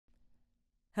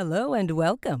Hello and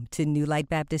welcome to New Light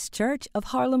Baptist Church of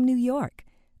Harlem, New York.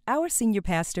 Our senior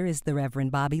pastor is the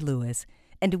Reverend Bobby Lewis,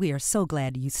 and we are so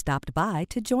glad you stopped by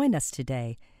to join us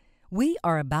today. We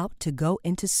are about to go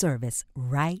into service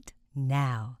right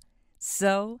now.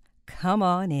 So come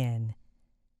on in.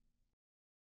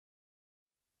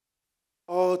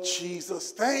 Oh,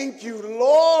 Jesus. Thank you,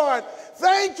 Lord.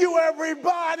 Thank you,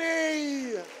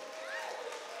 everybody.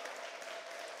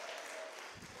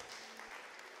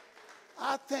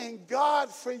 I thank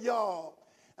God for y'all,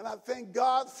 and I thank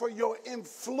God for your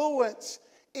influence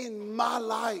in my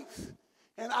life.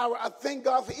 And I thank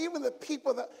God for even the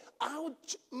people that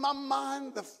my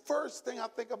mind, the first thing I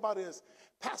think about is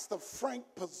Pastor Frank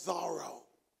Pizarro.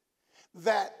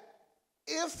 That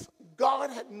if God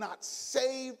had not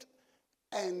saved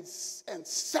and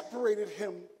separated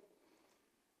him,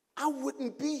 I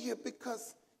wouldn't be here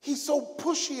because he's so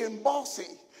pushy and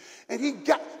bossy. And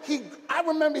I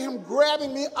remember him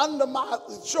grabbing me under my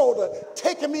shoulder,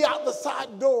 taking me out the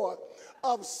side door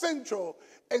of Central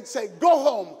and say, "Go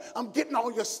home, I'm getting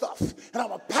all your stuff. And I'm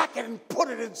going to pack it and put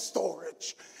it in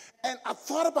storage." And I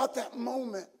thought about that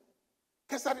moment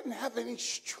because I didn't have any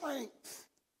strength.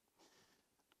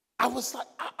 I was like,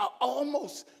 I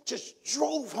almost just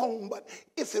drove home, but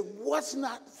if it was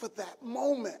not for that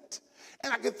moment,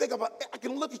 and I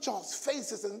can look at y'all's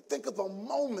faces and think of a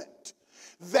moment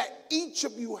that each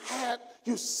of you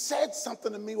said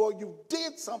something to me or you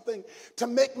did something to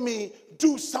make me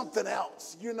do something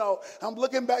else. You know, I'm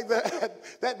looking back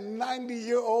at that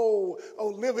 90-year-old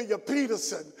Olivia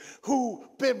Peterson who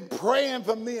been praying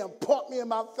for me and put me in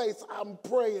my face. "I'm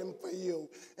praying for you."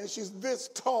 And she's this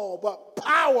tall but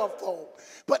powerful.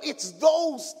 But it's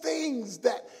those things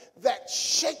that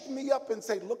shake me up and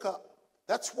say, "Look up."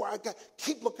 That's where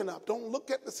keep looking up. Don't look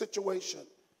at the situation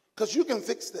because you can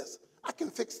fix this. I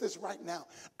can fix this right now.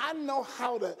 I know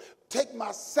how to take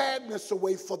my sadness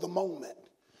away for the moment.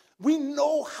 We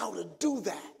know how to do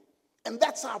that. And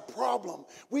that's our problem.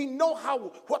 We know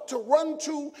what to run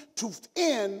to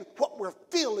end what we're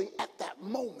feeling at that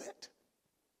moment.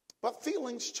 But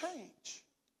feelings change.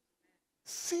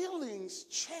 Feelings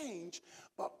change,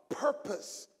 but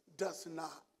purpose does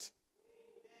not.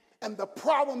 And the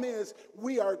problem is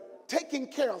we are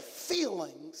taking care of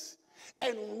feelings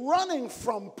and running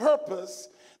from purpose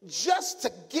just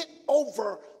to get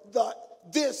over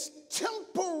this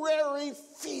temporary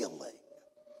feeling.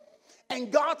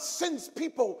 And God sends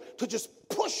people to just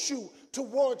push you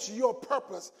towards your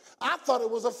purpose. I thought it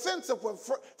was offensive what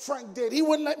Frank did. He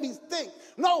wouldn't let me think.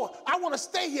 "No, I want to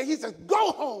stay here." He said,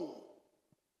 "Go home.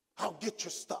 I'll get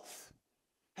your stuff."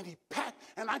 And he packed,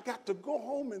 and I got to go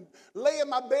home and lay in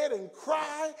my bed and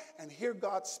cry and hear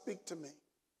God speak to me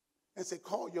and say,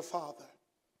 "Call your father."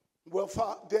 "Well,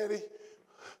 Daddy,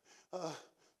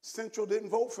 Central didn't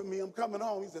vote for me. I'm coming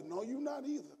home." He said, "No, you not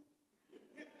either."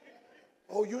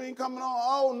 "Oh, you ain't coming home?"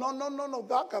 "Oh, no.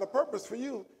 God got a purpose for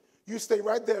you. You stay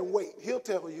right there and wait. He'll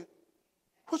tell you."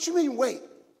 "What you mean wait?"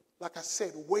 Like I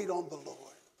said, wait on the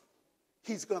Lord.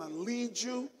 He's going to lead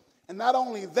you. And not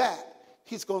only that,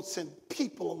 he's going to send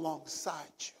people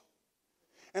alongside you.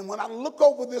 And when I look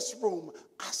over this room,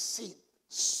 I see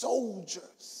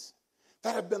soldiers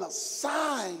that have been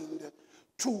assigned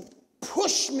to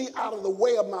push me out of the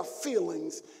way of my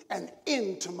feelings and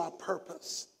into my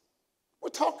purpose. We're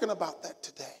talking about that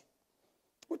today.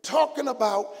 We're talking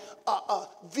about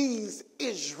these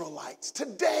Israelites.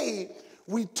 Today,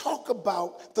 we talk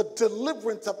about the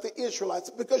deliverance of the Israelites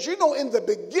because, you know, in the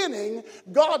beginning,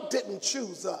 God didn't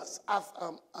choose us. I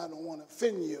don't want to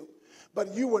offend you,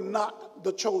 but you were not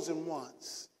the chosen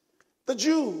ones. The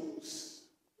Jews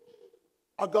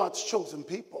are God's chosen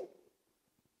people.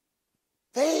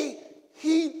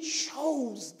 He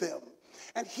chose them.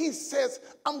 And he says,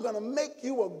 "I'm going to make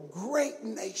you a great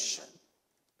nation."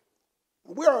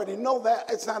 We already know that.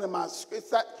 It's not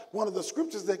one of the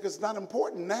scriptures there because it's not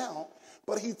important now.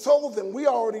 But he told them, we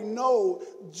already know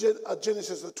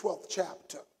Genesis, the 12th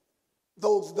chapter.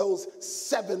 Those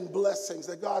 7 blessings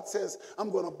that God says, "I'm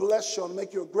going to bless you and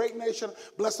make you a great nation.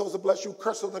 Bless those that bless you,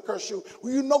 curse those that curse you."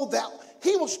 Well, you know that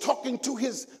he was talking to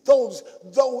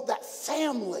that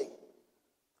family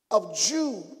of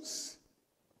Jews.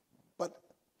 But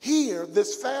here,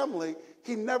 this family,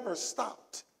 he never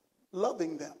stopped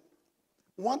loving them.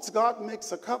 Once God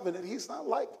makes a covenant, he's not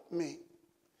like me.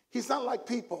 He's not like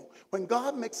people. When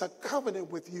God makes a covenant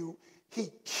with you, he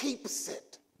keeps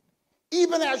it.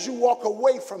 Even as you walk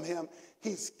away from him,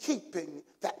 he's keeping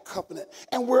that covenant.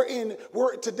 And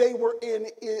today we're in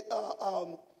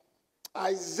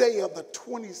Isaiah, the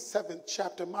 27th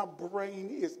chapter. My brain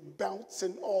is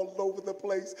bouncing all over the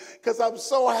place because I'm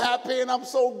so happy and I'm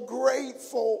so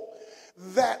grateful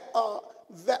that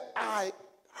I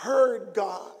heard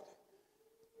God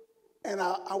and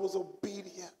I was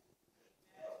obedient.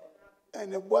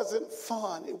 And it wasn't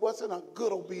fun. It wasn't a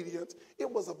good obedience. It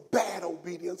was a bad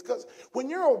obedience. Because when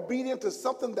you're obedient to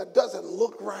something that doesn't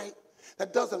look right,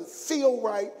 that doesn't feel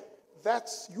right,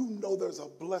 there's a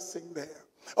blessing there.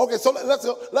 Okay, so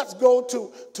let's go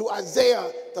to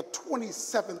Isaiah, the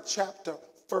 27th chapter,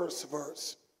 first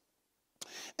verse.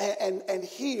 And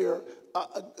here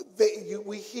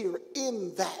we hear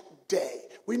in that day.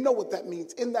 We know what that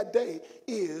means. In that day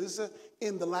is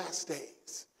in the last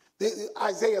days.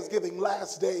 Isaiah is giving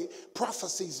last day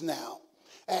prophecies now.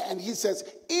 And he says,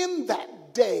 in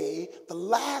that day, the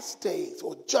last days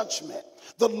or judgment,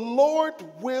 the Lord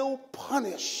will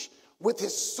punish with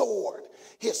his sword,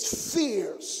 his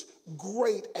fierce,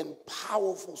 great, and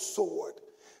powerful sword,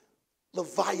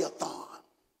 Leviathan.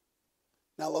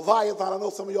 Now, Leviathan, I know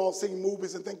some of y'all seen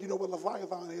movies and think you know what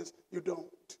Leviathan is. You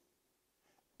don't.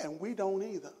 And we don't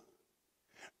either.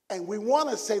 And we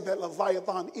want to say that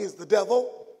Leviathan is the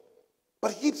devil,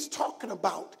 but he's talking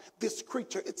about this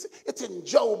creature. It's in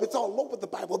Job. It's all over the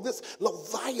Bible. This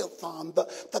Leviathan,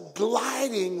 the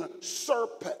gliding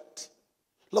serpent.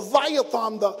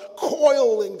 Leviathan, the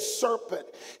coiling serpent.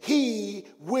 He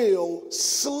will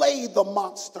slay the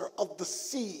monster of the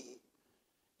sea.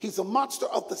 He's a monster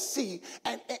of the sea.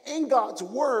 And in God's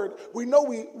word, we know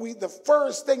the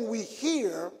first thing we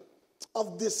hear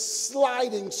of this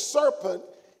sliding serpent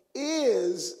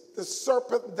is the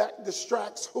serpent that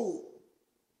distracts who?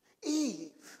 Eve.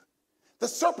 The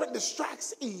serpent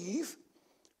distracts Eve,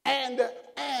 and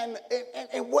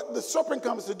what the serpent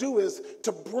comes to do is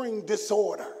to bring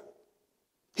disorder.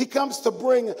 He comes to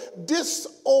bring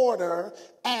disorder,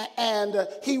 and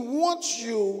he wants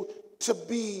you to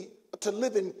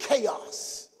live in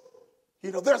chaos.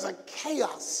 You know, there's a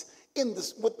chaos in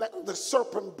this what the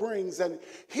serpent brings, and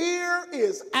here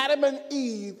is Adam and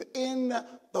Eve in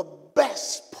the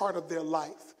best part of their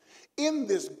life, in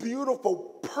this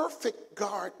beautiful, perfect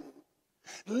garden,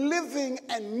 living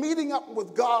and meeting up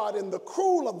with God in the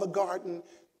cool of the garden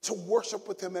to worship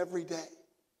with him every day.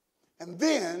 And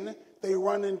then they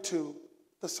run into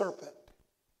the serpent.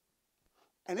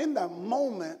 And in that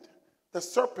moment, the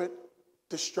serpent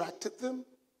distracted them.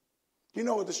 You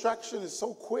know, a distraction is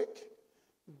so quick,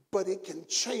 but it can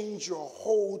change your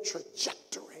whole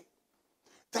trajectory.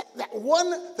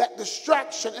 That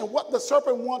distraction, and what the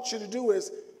serpent wants you to do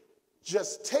is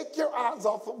just take your eyes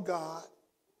off of God.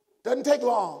 Doesn't take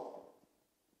long.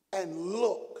 And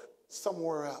look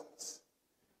somewhere else.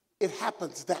 It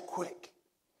happens that quick.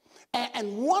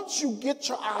 And once you get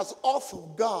your eyes off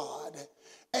of God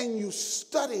and you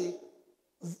study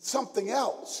something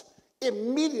else,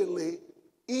 immediately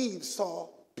Eve saw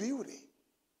beauty.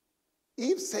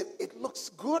 Eve said, it looks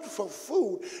good for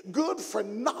food, good for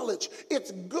knowledge.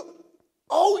 It's good.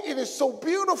 Oh, it is so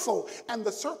beautiful. And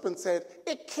the serpent said,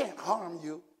 it can't harm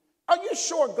you. Are you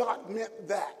sure God meant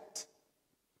that?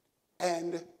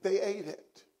 And they ate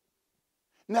it.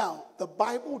 Now, the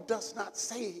Bible does not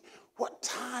say what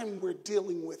time we're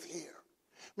dealing with here.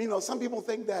 You know, some people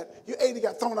think that you ate it,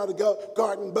 got thrown out of the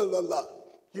garden, blah, blah, blah.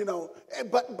 You know,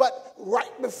 but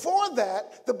right before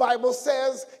that, the Bible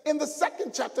says in the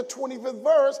 2nd chapter, 25th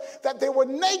verse, that they were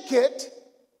naked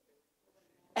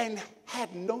and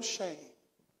had no shame.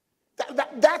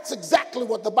 That's exactly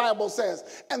what the Bible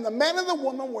says. And the man and the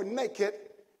woman were naked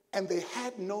and they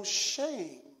had no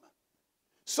shame.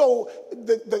 So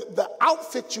the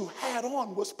outfit you had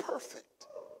on was perfect.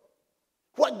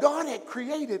 What God had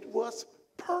created was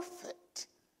perfect.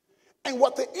 And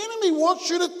what the enemy wants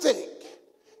you to think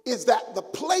is that the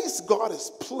place God has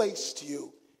placed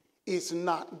you is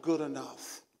not good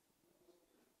enough.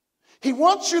 He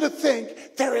wants you to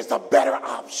think there is a better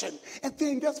option. And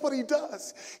then guess what he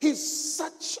does? He's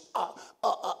such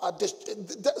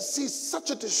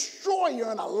a destroyer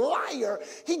and a liar.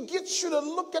 He gets you to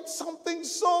look at something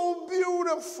so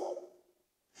beautiful.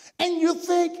 And you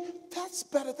think, that's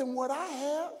better than what I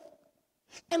have.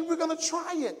 And we're going to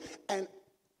try it. And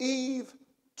Eve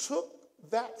took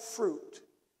that fruit.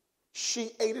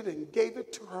 She ate it and gave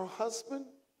it to her husband.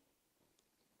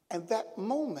 And that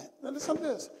moment, now listen to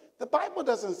this. The Bible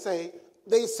doesn't say,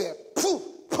 they said, poof,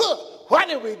 poof, why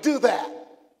did we do that?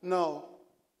 No.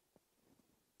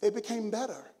 They became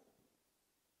better.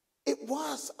 It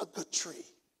was a good tree.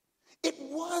 It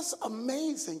was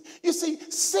amazing. You see,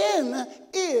 sin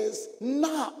is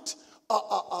not,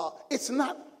 it's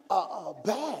not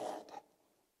bad.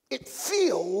 It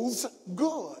feels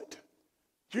good.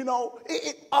 You know,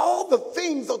 all the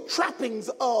things, the trappings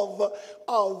of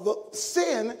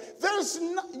sin,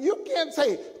 you can't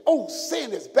say, oh,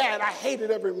 sin is bad. I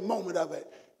hated every moment of it.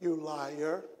 You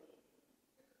liar.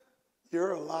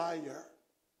 You're a liar.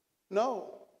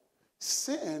 No,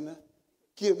 sin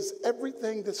gives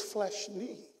everything this flesh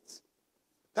needs.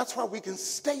 That's why we can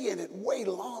stay in it way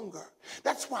longer.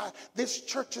 That's why this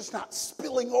church is not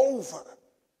spilling over,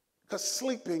 because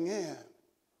sleeping in.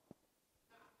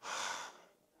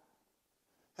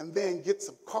 And then get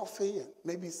some coffee and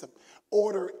maybe some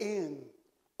order in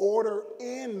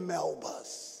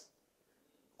Melba's.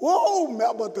 Whoa,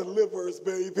 Melba delivers,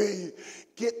 baby.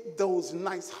 Get those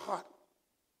nice hot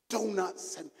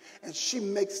donuts and she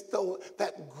makes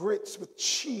that grits with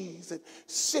cheese and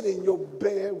sit in your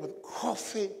bed with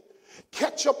coffee.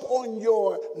 Catch up on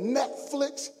your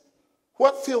Netflix.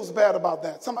 What feels bad about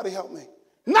that? Somebody help me.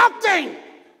 Nothing!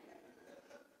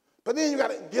 But then you got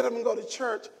to get up and go to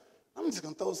church. I'm just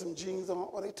going to throw some jeans on.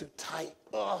 Oh, they too tight.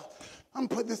 Ugh. I'm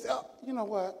putting this up. You know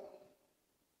what?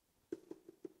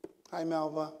 Hi,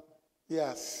 Melva.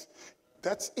 Yes,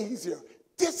 that's easier.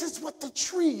 This is what the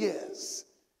tree is.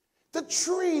 The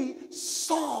tree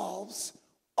solves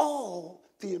all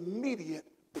the immediate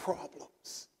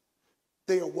problems.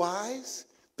 They are wise.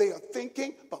 They are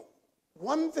thinking. But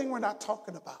one thing we're not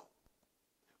talking about.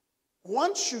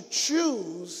 Once you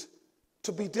choose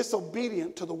to be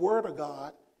disobedient to the word of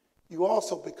God, you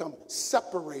also become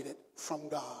separated from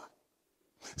God.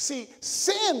 See,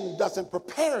 sin doesn't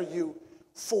prepare you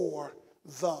for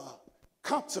the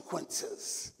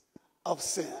consequences of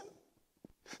sin.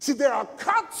 See, there are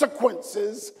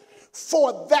consequences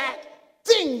for that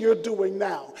thing you're doing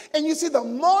now. And you see, the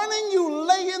morning you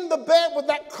lay in the bed with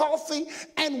that coffee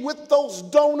and with those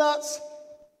donuts,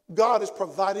 God is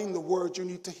providing the word you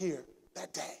need to hear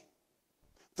that day.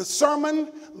 The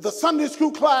sermon, the Sunday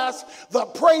school class, the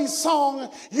praise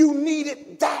song, you need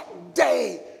it that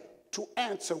day to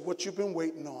answer what you've been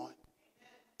waiting on.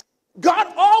 God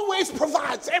always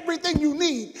provides everything you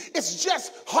need. It's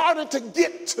just harder to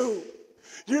get to.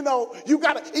 You know, you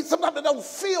got to, sometimes it don't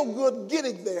feel good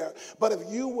getting there. But if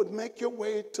you would make your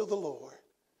way to the Lord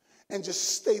and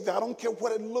just stay there, I don't care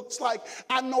what it looks like.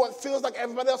 I know it feels like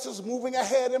everybody else is moving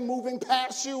ahead and moving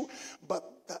past you.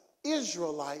 But the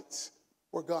Israelites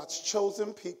were God's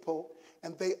chosen people,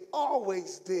 and they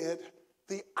always did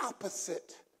the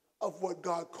opposite of what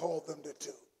God called them to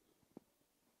do.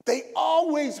 They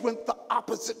always went the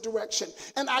opposite direction.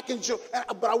 And I can show,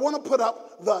 but I want to put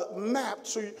up the map,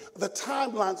 the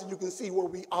timeline, so you can see where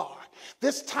we are.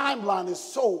 This timeline is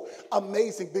so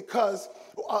amazing because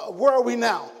where are we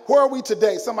now? Where are we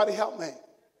today? Somebody help me.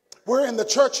 We're in the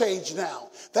church age now.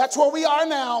 That's where we are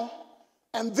now.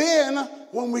 And then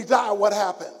when we die, what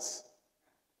happens?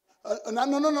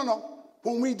 No.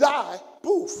 When we die,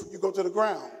 poof, you go to the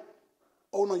ground.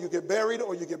 Oh, no, you get buried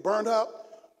or you get burned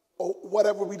up or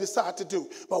whatever we decide to do.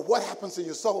 But what happens to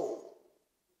your soul?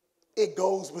 It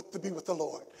goes to be with the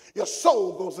Lord. Your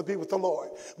soul goes to be with the Lord.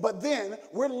 But then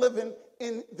we're living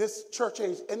in this church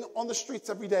age and on the streets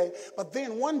every day. But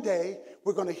then one day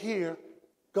we're going to hear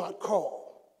God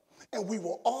call. And we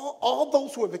will all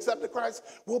those who have accepted Christ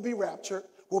will be raptured.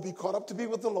 Will be caught up to be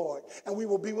with the Lord. And we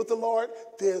will be with the Lord.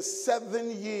 There's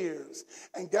 7 years.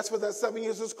 And guess what that 7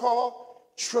 years is called?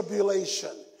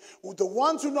 Tribulation. The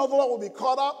ones who know the Lord will be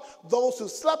caught up. Those who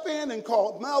slept in and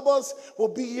called Melba's will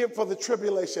be here for the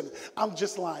tribulation. I'm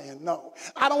just lying. No.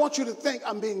 I don't want you to think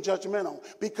I'm being judgmental,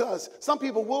 because some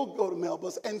people will go to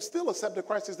Melba's and still accept the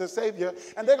Christ as their Savior,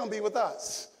 and they're going to be with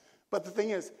us. But the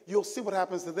thing is, you'll see what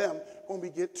happens to them when we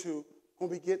get to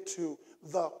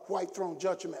the white throne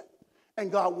judgment. And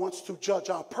God wants to judge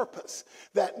our purpose.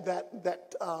 That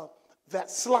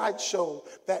slideshow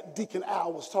that Deacon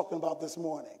Al was talking about this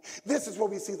morning. This is where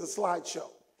we see the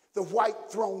slideshow. The white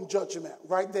throne judgment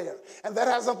right there. And that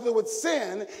has nothing to do with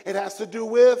sin. It has to do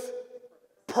with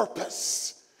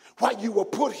purpose. Why you were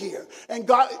put here. And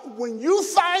God, when you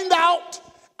find out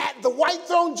at the white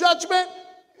throne judgment,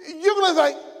 you're going to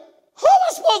say, who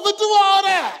was supposed to do all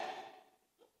that?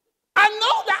 I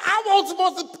know that I wasn't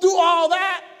supposed to do all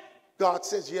that. God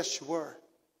says, yes, you were.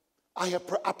 I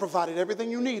provided everything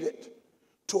you needed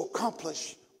to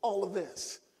accomplish all of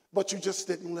this, but you just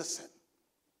didn't listen.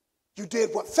 You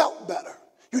did what felt better.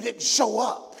 You didn't show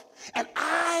up. And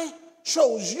I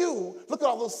chose you. Look at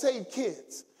all those saved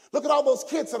kids. Look at all those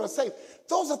kids that are saved.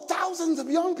 Those are thousands of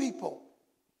young people.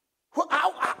 Where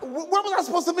was I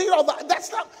supposed to meet all that?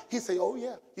 That's not. He said, oh,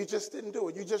 yeah, you just didn't do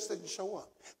it. You just didn't show up.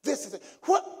 This is it.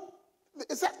 What?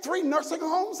 Is that 3 nursing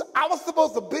homes? I was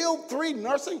supposed to build 3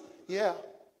 nursing? Yeah.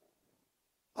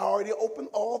 I already opened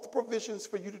all the provisions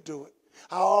for you to do it.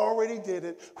 I already did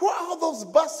it. Where are all those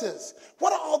buses?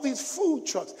 What are all these food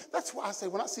trucks? That's why I say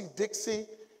when I see Dixie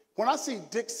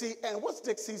and what's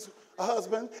Dixie's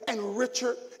husband and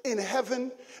Richard in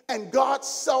heaven, and God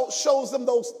shows them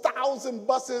those 1,000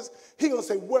 buses, he's going to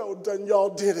say, well done, y'all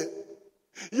did it.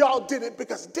 Y'all did it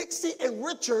because Dixie and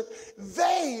Richard,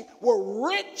 they were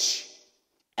rich.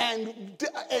 And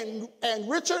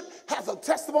Richard has a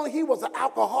testimony. He was an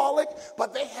alcoholic,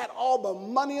 but they had all the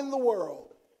money in the world.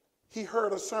 He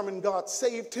heard a sermon, God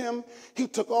saved him. He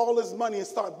took all his money and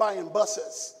started buying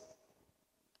buses.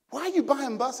 Why are you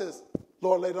buying buses?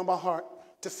 Lord laid on my heart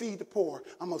to feed the poor.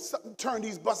 I'm going to turn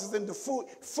these buses into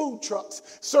food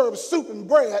trucks, serve soup and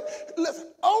bread. Listen,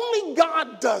 only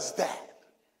God does that.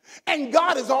 And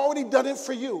God has already done it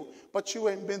for you, but you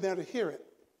ain't been there to hear it.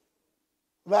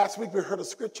 Last week we heard a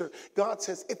scripture. God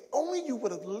says, if only you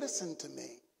would have listened to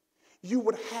me, you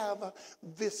would have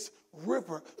this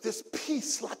river, this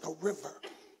peace like a river,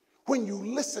 when you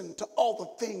listen to all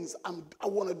the things I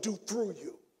want to do through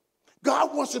you.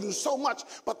 God wants to do so much,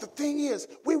 but the thing is,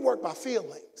 we work by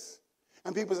feelings.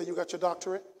 And people say, you got your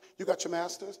doctorate, you got your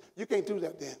master's, you can't do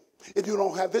that then. If you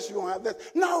don't have this, you don't have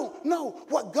this. No.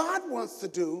 What God wants to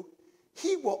do,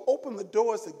 he will open the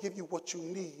doors to give you what you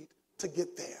need to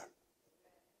get there.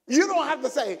 You don't have to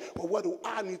say, well, what do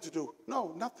I need to do?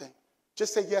 No, nothing.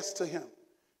 Just say yes to him.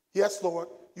 Yes, Lord,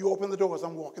 you open the doors.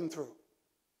 I'm walking through.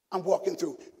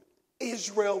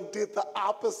 Israel did the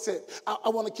opposite. I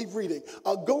want to keep reading.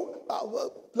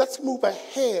 Let's move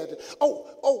ahead.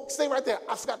 Stay right there.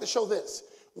 I forgot to show this.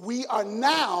 We are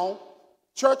now,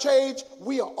 church age,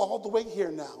 we are all the way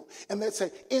here now. And they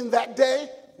say, in that day,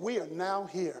 we are now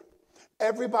here.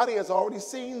 Everybody has already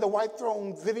seen the White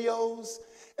Throne videos.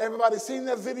 Everybody's seen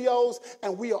their videos,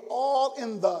 and we are all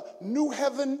in the new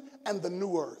heaven and the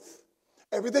new earth.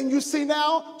 Everything you see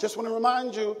now, just want to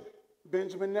remind you,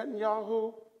 Benjamin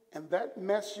Netanyahu and that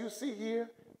mess you see here,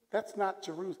 that's not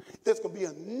Jerusalem. There's going to be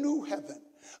a new heaven.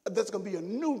 There's going to be a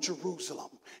new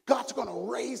Jerusalem. God's going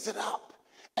to raise it up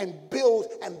and build,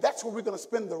 and that's where we're going to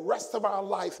spend the rest of our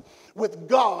life, with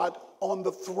God on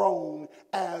the throne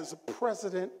as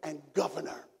president and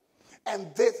governor.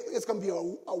 And this is going to be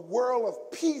a world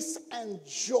of peace and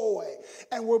joy.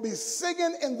 And we'll be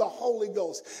singing in the Holy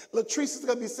Ghost. Latrice is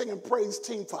going to be singing praise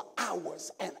team for hours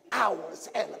and hours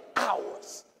and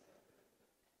hours.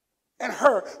 And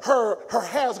her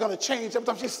hair is going to change every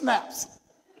time she snaps.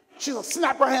 She's going to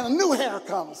snap her hand and new hair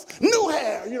comes. New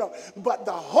hair, But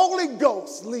the Holy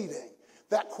Ghost leading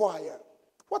that choir.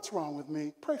 What's wrong with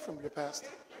me? Pray for me, Pastor.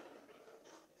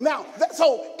 Now,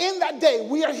 so in that day,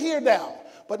 we are here now.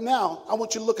 But now, I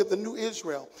want you to look at the new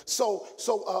Israel. So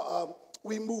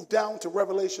we move down to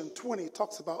Revelation 20. It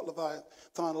talks about Leviathan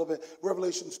a little bit.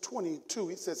 Revelations 22,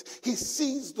 he says, he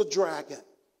sees the dragon,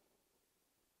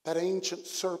 that ancient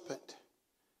serpent,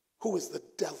 who is the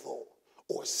devil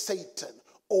or Satan,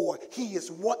 or he is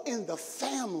in the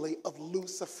family of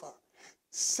Lucifer.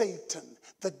 Satan,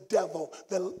 the devil,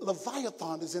 the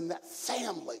Leviathan is in that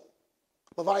family.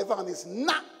 Leviathan is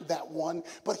not that one,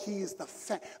 but he is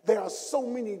there are so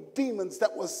many demons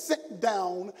that were sent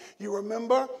down. You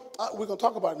remember? We're going to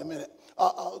talk about it in a minute.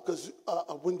 Because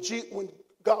when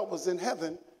God was in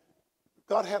heaven,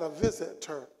 God had a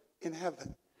visitor in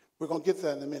heaven. We're going to get to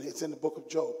that in a minute. It's in the book of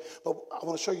Job. But I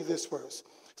want to show you this verse.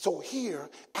 So here,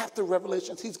 after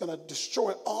Revelations, he's going to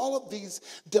destroy all of these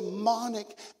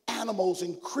demonic animals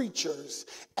and creatures.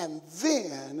 And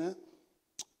then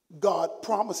God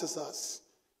promises us,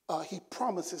 he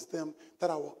promises them that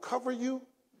I will cover you.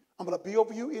 I'm going to be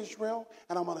over you, Israel,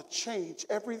 and I'm going to change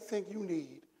everything you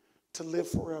need to live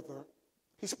forever.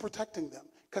 He's protecting them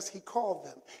because he called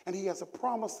them, and he has a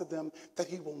promise to them that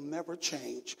he will never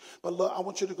change. But look, I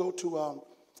want you to go to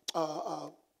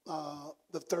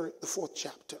the fourth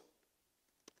chapter.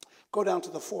 Go down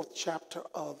to the fourth chapter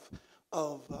of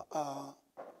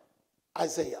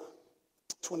Isaiah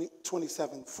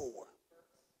 27:4.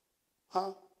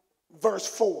 Huh? Verse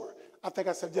 4. I think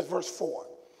I said just verse 4.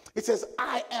 It says,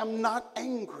 I am not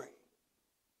angry.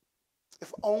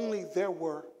 If only there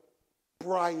were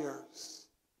briars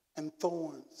and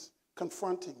thorns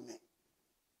confronting me.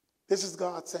 This is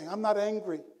God saying, I'm not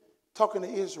angry, talking to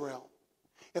Israel.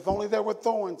 If only there were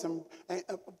thorns and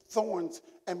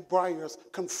briars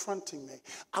confronting me,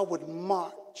 I would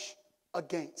march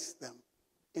against them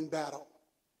in battle.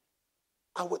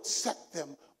 I would set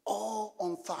them all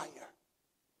on fire.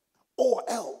 Or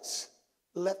else,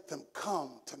 let them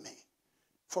come to me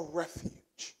for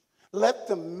refuge. Let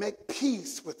them make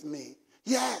peace with me.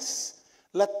 Yes,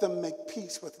 let them make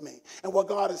peace with me. And what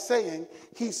God is saying,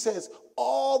 he says,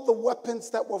 all the weapons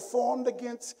that were formed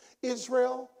against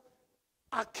Israel,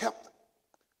 I kept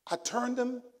I turned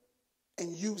them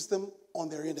and used them on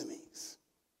their enemies.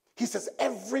 He says,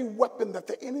 every weapon that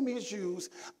the enemies use,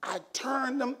 I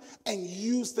turned them and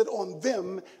used it on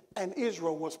them, and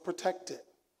Israel was protected.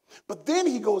 But then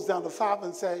he goes down to 5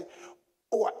 and say,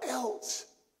 or else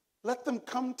let them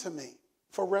come to me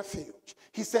for refuge.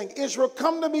 He's saying, Israel,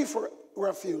 come to me for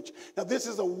refuge. Now, this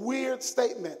is a weird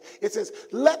statement. It says,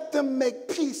 let them make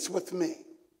peace with me.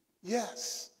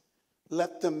 Yes,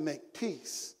 let them make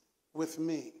peace with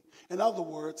me. In other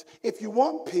words, if you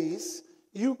want peace,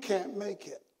 you can't make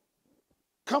it.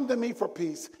 Come to me for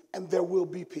peace, and there will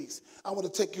be peace. I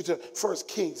want to take you to 1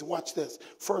 Kings. Watch this.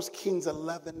 1 Kings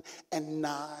 11 and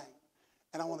 9.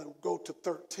 And I want to go to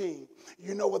 13.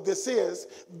 You know what this is?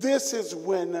 This is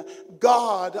when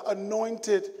God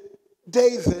anointed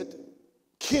David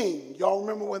king. Y'all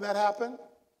remember when that happened?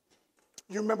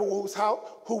 You remember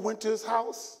who went to his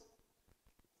house?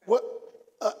 What?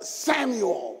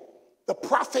 Samuel. The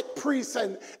prophet, priest,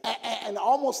 and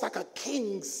almost like a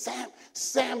king,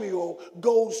 Samuel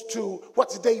goes to,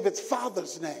 what's David's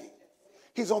father's name?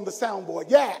 He's on the soundboard.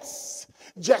 Yes,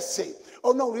 Jesse.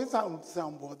 Oh, no, he's not on the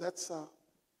soundboard. That's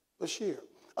Bashir.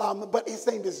 But his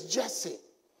name is Jesse.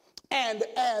 And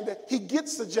he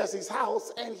gets to Jesse's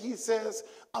house, and he says,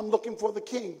 I'm looking for the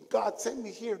king. God sent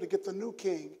me here to get the new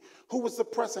king. Who was the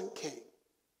present king?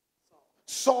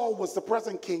 Saul was the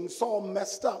present king. Saul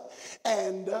messed up.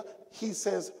 And he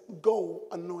says, go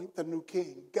anoint the new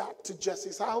king. Got to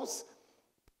Jesse's house.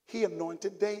 He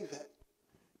anointed David.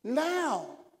 Now,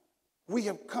 we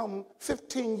have come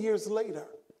 15 years later.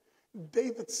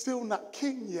 David's still not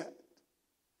king yet.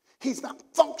 He's not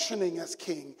functioning as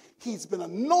king. He's been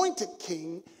anointed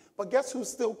king. But guess who's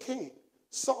still king?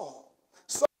 Saul.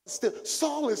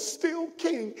 Saul is still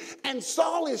king. And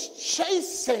Saul is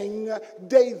chasing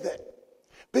David,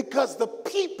 because the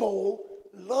people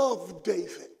love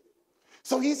David.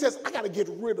 So he says, I got to get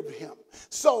rid of him.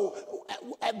 So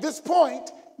at this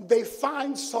point, they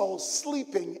find Saul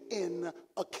sleeping in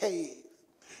a cave.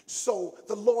 So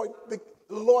the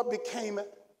Lord became,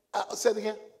 say it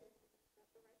again.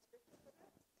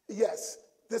 Yes,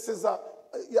 this is, I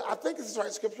think this is the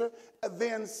right scripture. And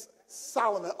then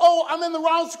Solomon. Oh, I'm in the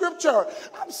wrong scripture.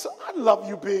 I love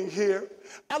you being here.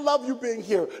 I love you being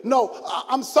here. No,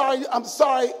 I'm sorry.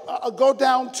 Go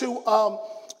down to,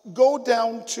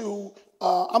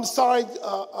 I'm sorry,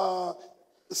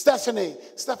 Stephanie.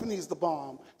 Stephanie's the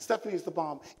bomb. Stephanie's the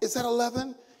bomb. Is that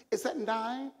 11? Is that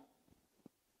 9?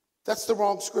 That's the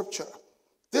wrong scripture.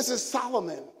 This is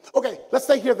Solomon. Okay, let's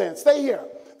stay here then. Stay here.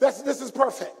 This is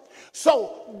perfect.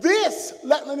 So this,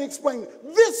 let me explain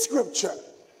this scripture.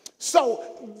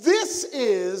 So this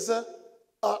is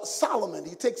Solomon.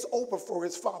 He takes over for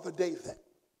his father David,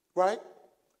 right?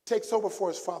 Takes over for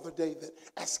his father David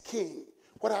as king.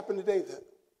 What happened to David?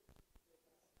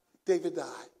 David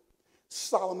died.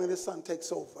 Solomon, his son,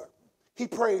 takes over. He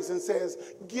prays and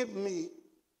says, give me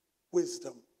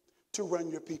wisdom to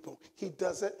run your people. He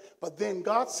does it, but then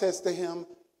God says to him,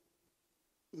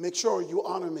 make sure you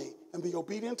honor me and be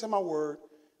obedient to my word.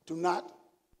 Do not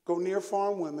go near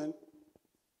foreign women.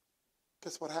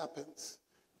 Guess what happens?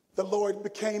 The Lord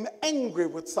became angry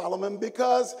with Solomon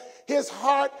because his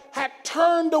heart had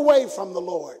turned away from the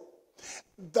Lord,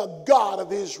 the God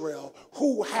of Israel,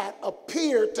 who had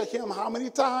appeared to him how many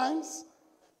times?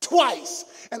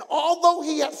 Twice. And although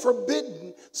he had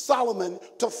forbidden Solomon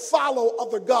to follow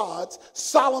other gods,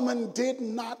 Solomon did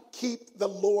not keep the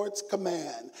Lord's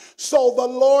command. So the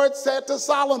Lord said to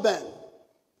Solomon,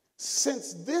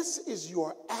 since this is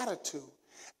your attitude,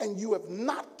 and you have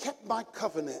not kept my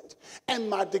covenant and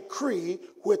my decree,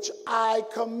 which I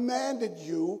commanded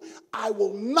you, I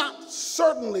will not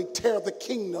certainly tear the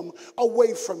kingdom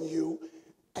away from you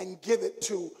and give it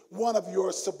to one of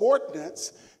your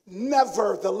subordinates.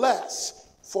 Nevertheless,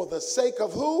 for the sake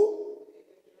of who?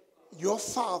 Your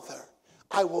father,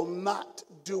 I will not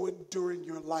do it during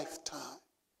your lifetime.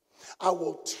 I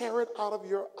will tear it out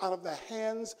of the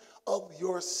hands of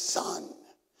your son.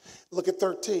 Look at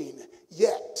 13.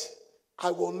 Yet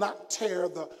I will not tear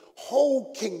the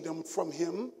whole kingdom from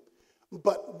him,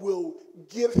 but will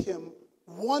give him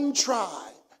one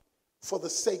tribe for the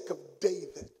sake of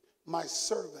David, my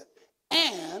servant,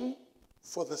 and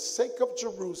for the sake of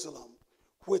Jerusalem,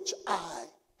 which I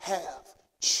have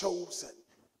chosen.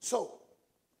 So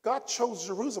God chose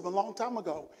Jerusalem a long time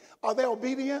ago. Are they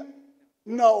obedient?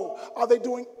 No. Are they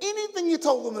doing anything he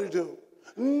told them to do?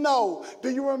 No. Do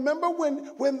you remember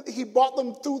when he brought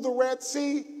them through the Red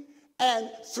Sea and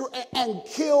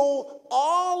killed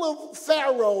all of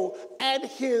Pharaoh and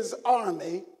his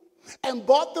army and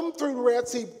brought them through the Red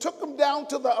Sea, took them down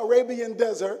to the Arabian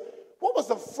desert? What was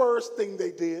the first thing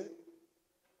they did?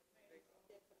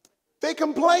 They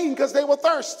complained because they were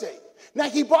thirsty. Now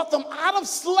he brought them out of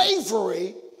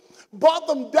slavery, brought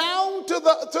them down to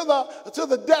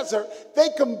the desert. They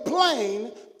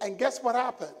complained, and guess what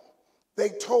happened? They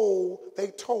told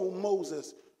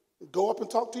Moses, go up and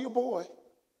talk to your boy.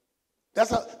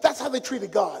 That's how they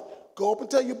treated God. Go up and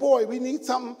tell your boy, we need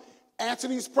something. Answer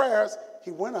these prayers.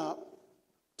 He went up.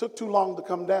 Took too long to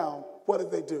come down. What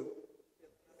did they do?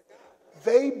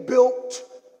 They built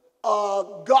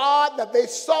a god that they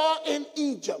saw in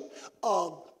Egypt, a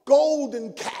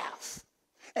golden calf,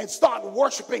 and started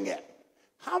worshiping it.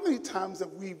 How many times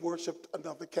have we worshiped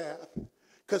another calf?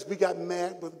 Because we got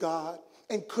mad with God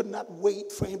and could not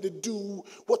wait for him to do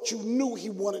what you knew he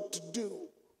wanted to do.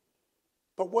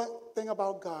 But one thing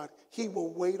about God, he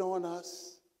will wait on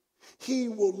us. He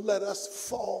will let us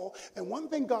fall. And one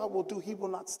thing God will do, he will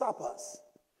not stop us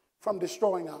from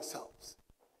destroying ourselves.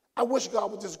 I wish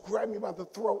God would just grab me by the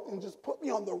throat and just put me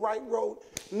on the right road,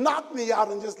 knock me out,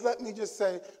 and just let me just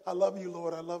say, I love you,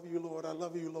 Lord, I love you, Lord, I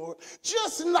love you, Lord.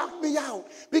 Just knock me out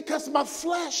because my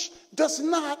flesh does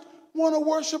not want to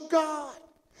worship God.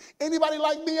 Anybody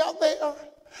like me out there?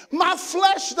 My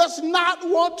flesh does not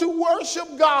want to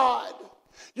worship God.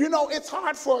 You know, it's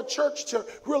hard for a church to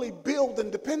really build and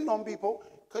depend on people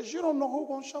because you don't know who's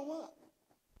going to show up.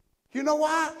 You know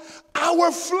why?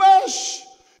 Our flesh.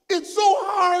 It's so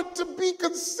hard to be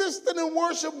consistent and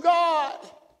worship God.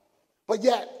 But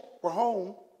yet, we're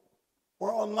home,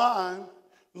 we're online,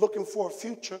 looking for a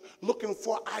future, looking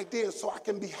for ideas so I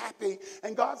can be happy.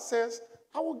 And God says,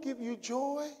 I will give you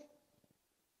joy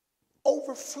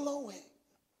overflowing.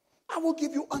 I will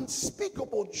give you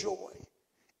unspeakable joy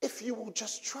if you will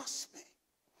just trust me.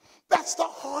 That's the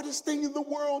hardest thing in the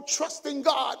world, trusting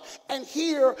God. And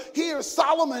here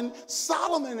Solomon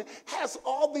has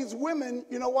all these women.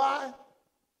 You know why?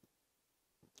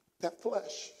 That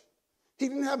flesh. He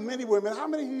didn't have many women. How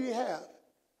many did he have?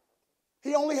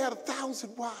 He only had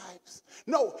 1,000 wives.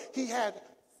 No, he had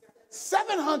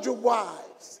 700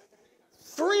 wives,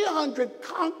 300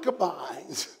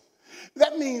 concubines.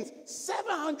 That means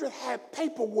 700 had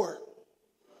paperwork.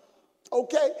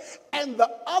 Okay? And the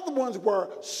other ones were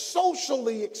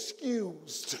socially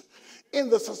excused in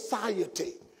the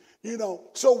society. You know,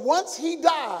 so once he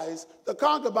dies, the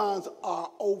concubines are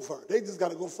over. They just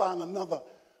got to go find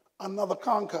another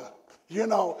conquer, you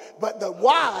know. But the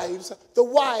wives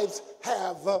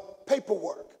have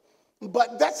paperwork.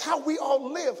 But that's how we all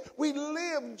live. We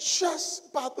live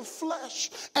just by the flesh.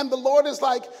 And the Lord is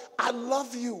like, I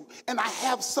love you, and I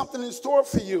have something in store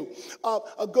for you.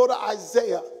 Go to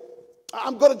Isaiah.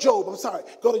 Go to Job,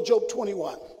 Go to Job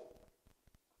 21.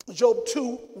 Job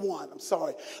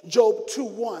 2:1, Job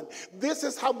 2:1. This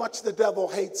is how much the devil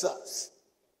hates us.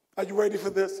 Are you ready for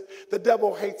this? The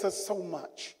devil hates us so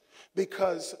much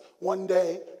because one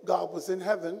day God was in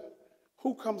heaven.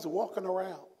 Who comes walking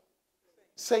around?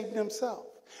 Satan himself.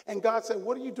 And God said,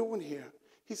 what are you doing here?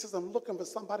 He says, I'm looking for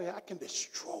somebody I can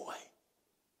destroy.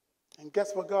 And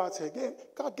guess what God said?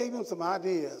 God gave him some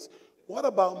ideas. What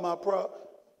about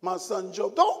my son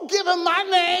Job? Don't give him my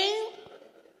name.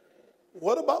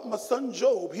 What about my son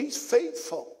Job? He's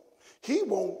faithful. He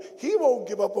won't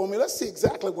give up on me. Let's see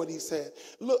exactly what he said.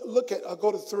 Look at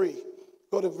go to 3.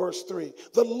 Go to verse 3.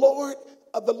 The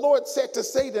Lord said to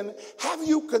Satan, have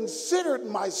you considered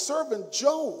my servant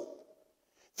Job?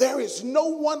 There is no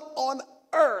one on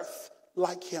earth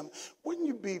like him. Wouldn't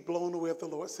you be blown away if the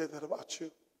Lord said that about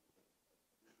you?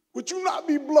 Would you not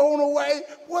be blown away?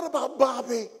 What about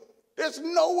Bobby? There's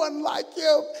no one like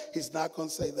him. He's not going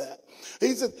to say that.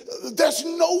 He said, there's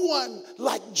no one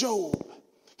like Job.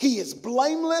 He is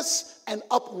blameless and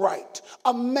upright,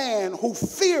 a man who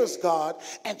fears God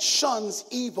and shuns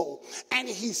evil. And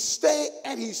he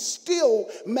still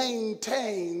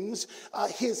maintains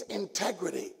his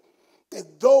integrity. And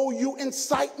though you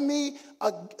incited me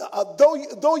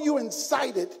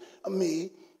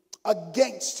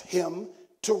against him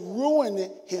to ruin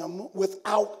him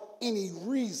without any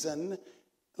reason,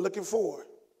 looking forward.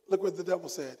 Look what the devil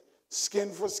said.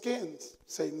 Skin for skins,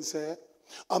 Satan said.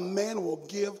 A man will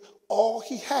give all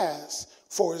he has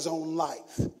for his own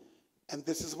life. And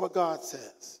this is what God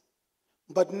says.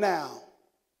 But now,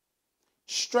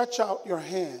 stretch out your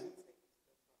hand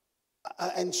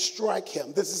and strike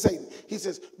him. This is Satan. He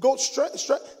says, go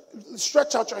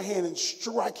stretch out your hand and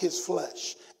strike his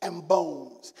flesh and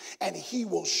bones, and he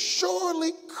will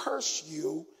surely curse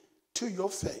you to your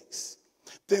face.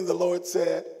 Then the Lord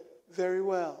said, very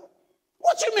well.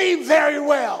 What you mean, very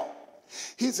well?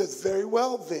 He says, very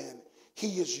well then.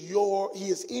 He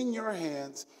is in your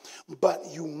hands, but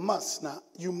you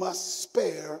must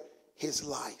spare his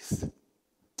life.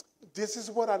 This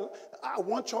is what I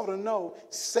want y'all to know.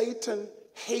 Satan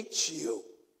hates you.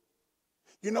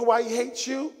 You know why he hates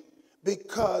you?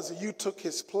 Because you took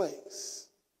his place.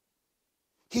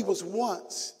 He was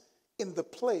once in the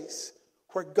place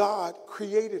where God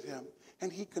created him,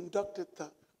 and he conducted the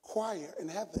choir in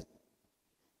heaven.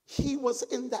 He was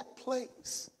in that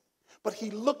place. But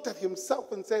he looked at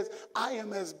himself and says, I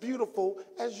am as beautiful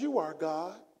as you are,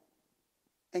 God.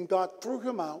 And God threw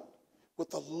him out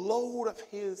with a load of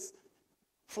his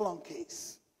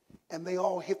flunkies. And they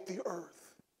all hit the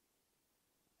earth.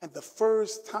 And the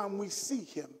first time we see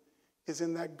him is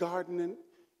in that garden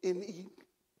in Eden.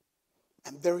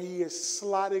 And there he is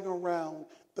sliding around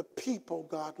the people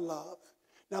God loved.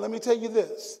 Now let me tell you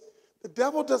this. The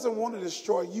devil doesn't want to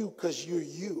destroy you because you're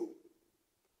you.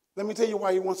 Let me tell you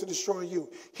why he wants to destroy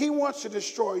you. He wants to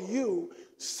destroy you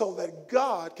so that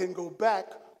God can go back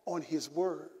on his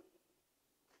word.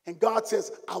 And God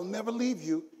says, I'll never leave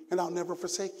you and I'll never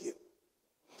forsake you.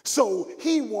 So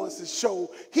he wants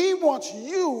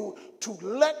you to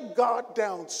let God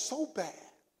down so bad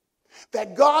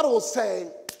that God will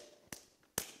say,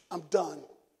 I'm done.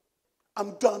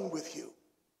 I'm done with you.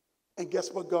 And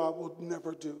guess what God will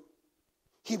never do?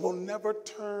 He will never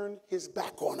turn his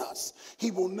back on us. He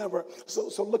will never.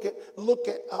 So look at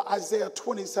Isaiah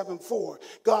 27:4.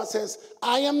 God says,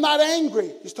 I am not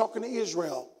angry. He's talking to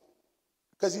Israel.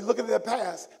 Because he's looking at their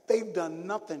past. They've done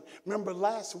nothing. Remember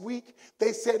last week,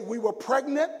 they said we were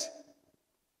pregnant.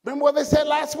 Remember what they said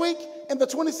last week in the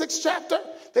 26th chapter?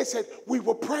 They said we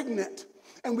were pregnant.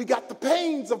 And we got the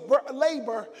pains of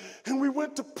labor. And we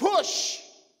went to push.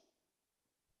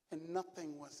 And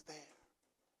nothing was there.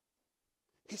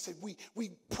 He said, we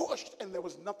pushed and there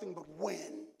was nothing but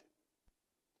wind.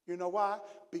 You know why?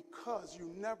 Because you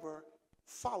never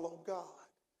follow God.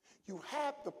 You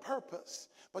had the purpose,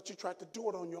 but you tried to do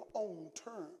it on your own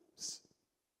terms.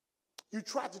 You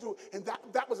tried to do it, and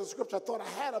that was a scripture I thought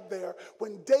I had up there.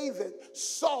 When David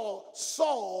saw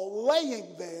Saul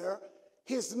laying there,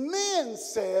 his men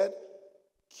said,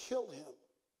 kill him.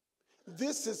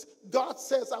 God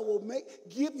says, I will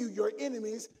give you your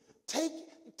enemies. Take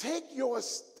your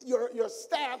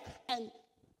staff and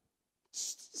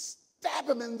stab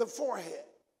him in the forehead.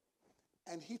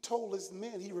 And he told his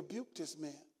men, he rebuked his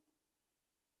men.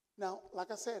 Now,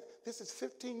 like I said, this is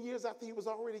 15 years after he was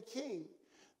already king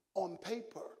on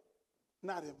paper,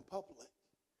 not in public.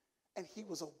 And he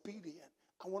was obedient.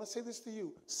 I want to say this to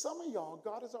you. Some of y'all,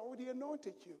 God has already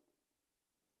anointed you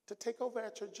to take over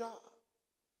at your job.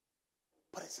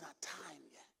 But it's not time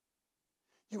yet.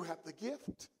 You have the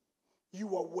gift.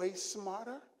 You are way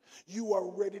smarter. You are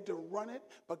ready to run it.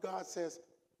 But God says,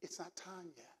 it's not time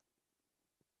yet.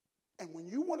 And when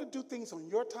you want to do things on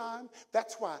your time,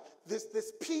 that's why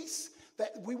this peace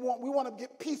that we want to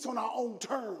get peace on our own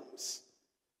terms.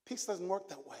 Peace doesn't work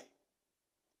that way.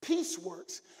 Peace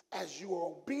works as you are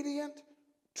obedient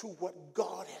to what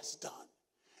God has done.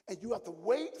 And you have to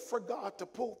wait for God to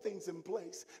pull things in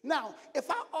place. Now,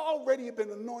 if I already have been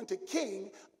anointed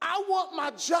king, I want my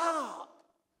job.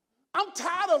 I'm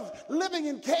tired of living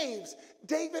in caves.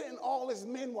 David and all his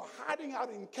men were hiding out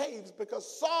in caves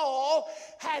because Saul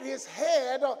had his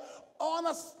head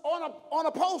on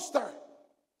a poster.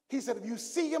 He said, if you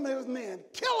see him and his men,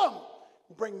 kill him.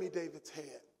 Bring me David's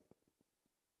head.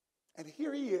 And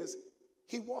here he is.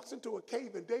 He walks into a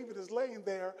cave and David is laying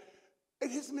there.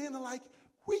 And his men are like,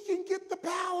 we can get the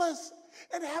palace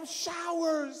and have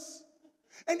showers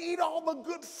and eat all the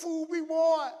good food we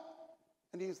want.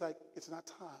 And he's like, it's not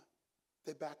time.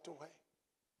 They backed away.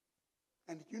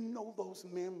 And you know those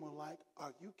men were like,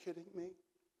 are you kidding me?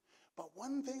 But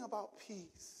one thing about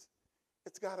peace,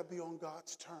 it's got to be on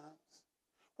God's terms.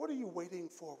 What are you waiting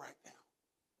for right now?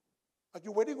 Are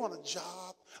you waiting on a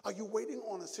job? Are you waiting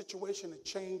on a situation to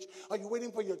change? Are you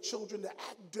waiting for your children to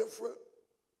act different?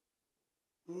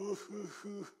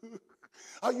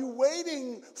 Are you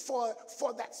waiting for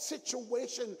that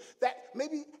situation that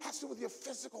maybe has to do with your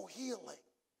physical healing?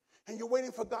 And you're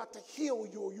waiting for God to heal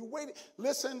you. You're waiting.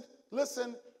 Listen.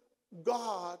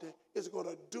 God is going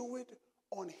to do it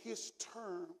on his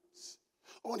terms.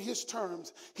 On his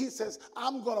terms. He says,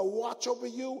 I'm going to watch over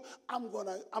you. I'm going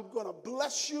to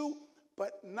bless you,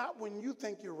 but not when you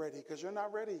think you're ready, because you're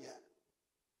not ready yet.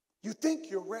 You think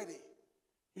you're ready.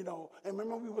 You know, and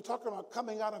remember we were talking about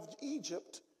coming out of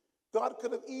Egypt. God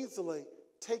could have easily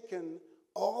taken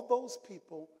all those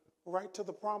people right to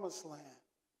the promised land.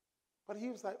 But he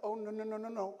was like, oh,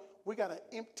 no. We got to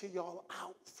empty y'all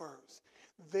out first.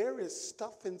 There is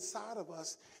stuff inside of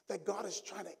us that God is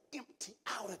trying to empty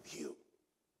out of you.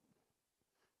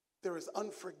 There is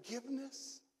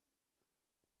unforgiveness.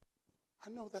 I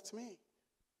know that's me.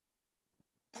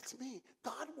 That's me.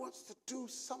 God wants to do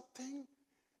something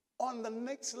on the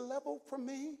next level for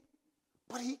me,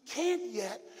 but he can't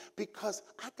yet because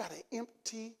I got to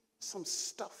empty some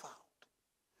stuff out.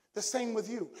 The same with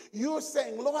you. You're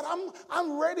saying, Lord,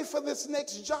 I'm ready for this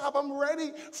next job. I'm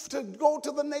ready to go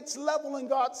to the next level. And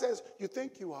God says, you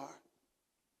think you are,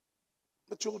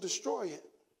 but you'll destroy it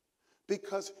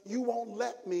because you won't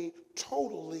let me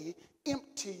totally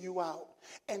empty you out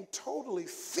and totally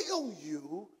fill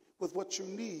you with what you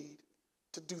need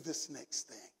to do this next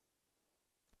thing.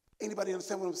 Anybody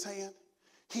understand what I'm saying?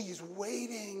 He's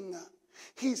waiting.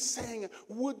 He's saying,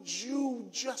 would you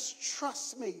just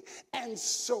trust me and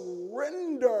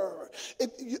surrender?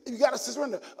 You got to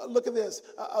surrender. Look at this.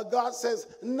 God says,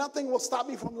 nothing will stop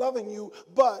me from loving you.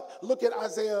 But look at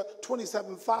Isaiah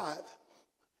 27:5.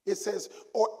 It says,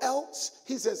 or else,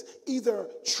 he says, either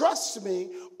trust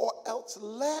me or else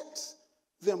let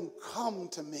them come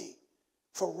to me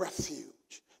for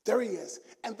refuge. There he is.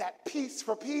 And that peace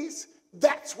for peace,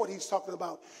 that's what he's talking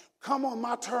about. Come on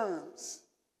my terms,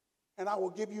 and I will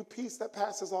give you peace that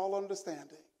passes all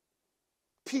understanding.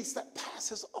 Peace that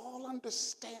passes all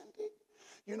understanding.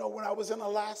 You know, when I was in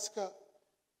Alaska,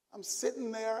 I'm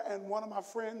sitting there, and one of my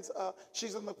friends,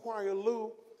 she's in the choir,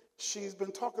 Lou, she's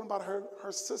been talking about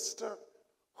her sister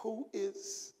who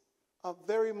is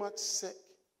very much sick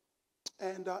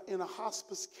and in a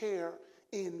hospice care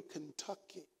in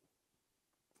Kentucky.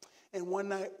 And one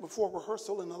night before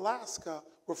rehearsal in Alaska,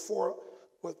 we're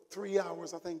 3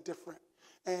 hours, I think, different.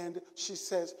 And she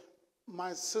says,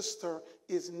 my sister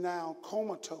is now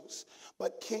comatose,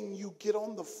 but can you get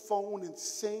on the phone and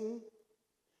sing?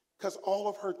 Because all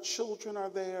of her children are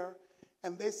there.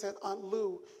 And they said, Aunt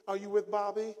Lou, are you with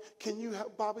Bobby? Can you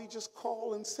have Bobby just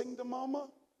call and sing to Mama?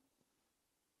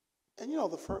 And you know,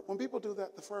 when people do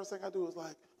that, the first thing I do is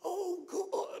like, oh,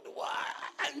 good, why?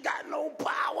 I ain't got no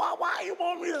power. Why you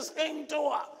want me to sing to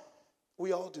her?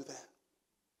 We all do that.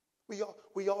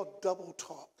 We all double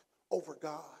talk over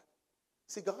God.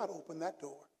 See, God opened that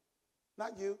door,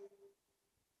 not you.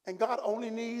 And God only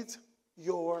needs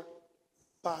your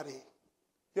body.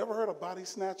 You ever heard of body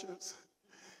snatchers?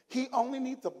 He only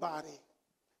needs a body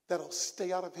that'll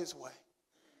stay out of his way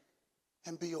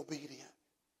and be obedient.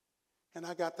 And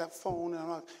I got that phone,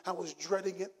 and I was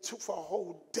dreading it for a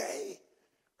whole day.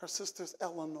 Her sister's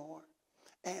Eleanor.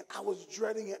 And I was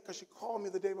dreading it because she called me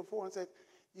the day before and said,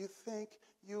 you think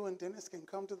you and Dennis can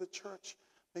come to the church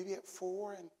maybe at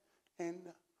 4?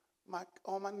 And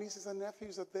all my nieces and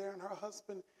nephews are there and her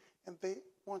husband, and they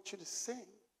want you to sing.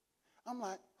 I'm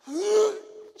like,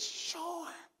 sure.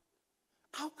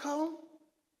 How come?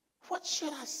 What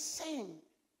should I sing?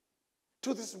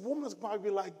 To this woman's going to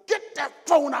be like, get that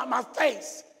phone out my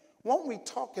face. Won't we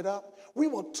talk it up? We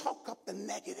will talk up the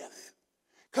negative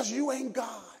because you ain't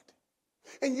God.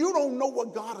 And you don't know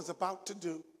what God is about to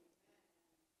do.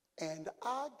 And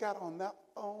I got on that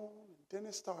phone, and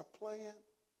Dennis started playing,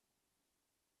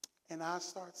 and I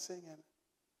started singing,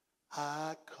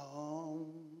 I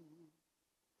come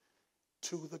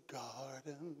to the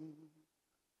garden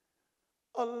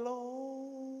alone.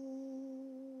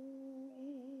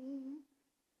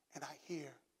 And I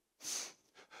hear,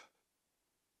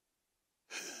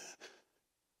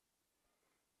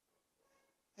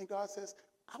 and God says,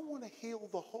 I want to heal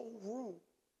the whole room.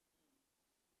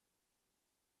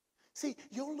 See,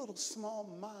 your little small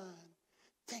mind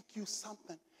think you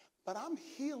something, but I'm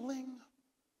healing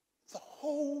the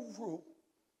whole room.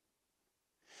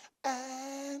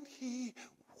 And he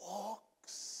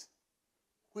walks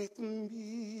with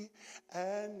me,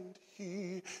 and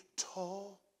he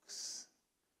talks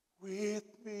with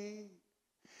me,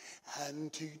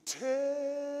 and he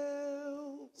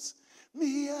tells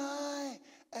me I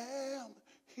am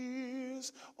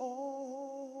his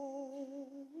own.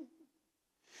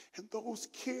 And those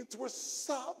kids were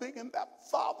sobbing, and that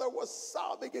father was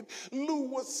sobbing, and Lou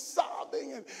was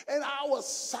sobbing, and I was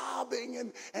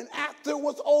sobbing, and after it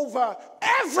was over,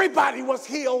 everybody was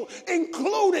healed,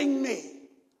 including me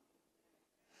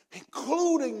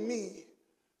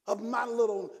of my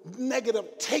little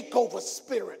negative takeover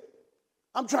spirit.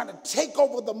 I'm trying to take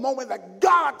over the moment that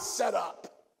God set up.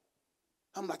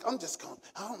 I'm like, I don't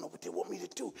know what they want me to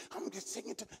do. I'm just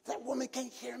singing to, that woman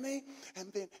can't hear me. And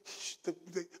then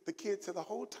the kid said the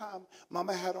whole time,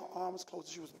 Mama had her arms closed.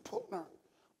 She was putting her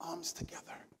arms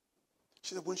together.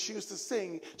 She said when she used to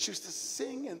sing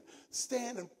and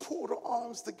stand and pull her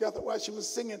arms together while she was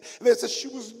singing. And they said she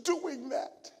was doing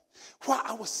that while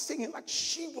I was singing like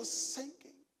she was singing.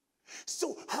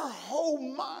 So her whole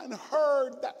mind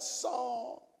heard that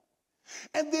song.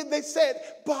 And then they said,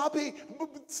 Bobby,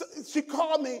 she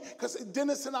called me because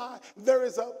Dennis and I, there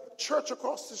is a church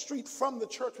across the street from the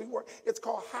church we work. It's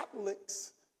called Hot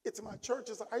Licks. It's my church.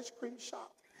 It's an ice cream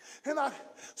shop. And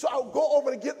so I'll go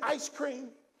over to get ice cream.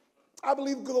 I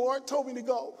believe the Lord told me to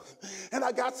go. And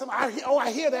I got some, I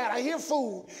hear that. I hear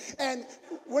food. And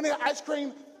when the ice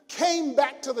cream came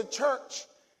back to the church,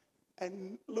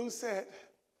 and Lou said,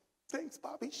 thanks,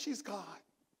 Bobby. She's gone.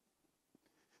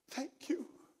 Thank you.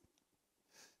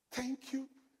 Thank you.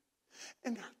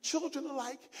 And her children are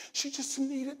like, she just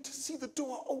needed to see the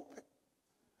door open.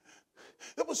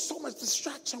 There was so much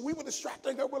distraction. We were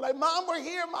distracting her. We're like, Mom, we're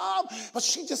here, Mom. But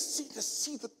she just needed to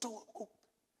see the door open.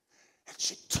 And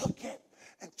she took it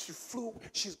and she flew.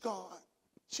 She's gone.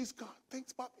 She's gone.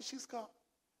 Thanks, Bobby. She's gone.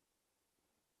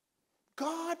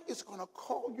 God is going to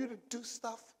call you to do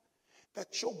stuff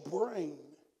that your brain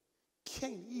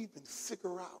can't even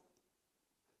figure out.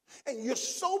 And you're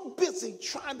so busy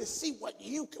trying to see what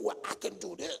you can, well, I can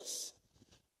do this.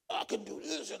 I can do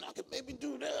this, and I can maybe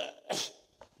do that.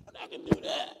 And I can do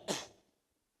that.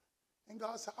 And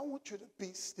God said, I want you to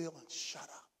be still and shut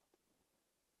up.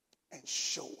 And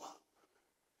show up.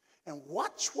 And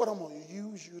watch what I'm going to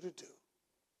use you to do.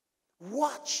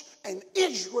 Watch. And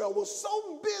Israel was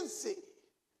so busy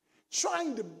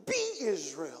trying to be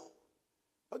Israel.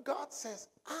 But God says,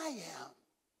 I am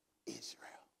Israel.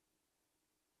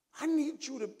 I need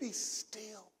you to be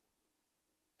still.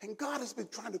 And God has been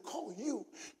trying to call you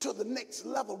to the next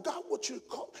level. God wants you to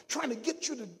call, trying to get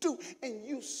you to do, and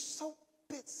you're so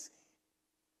busy.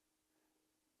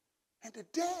 And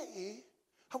today,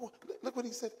 look what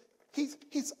he said.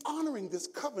 He's honoring this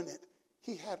covenant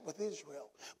he had with Israel.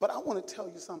 But I want to tell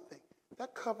you something.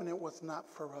 That covenant was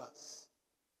not for us.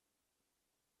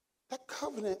 That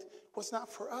covenant was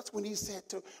not for us when he said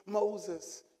to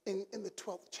Moses in the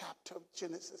 12th chapter of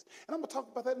Genesis. And I'm going to talk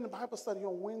about that in the Bible study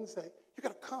on Wednesday. You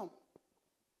got to come.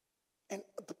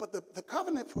 But the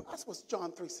covenant for us was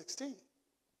John 3:16.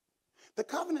 The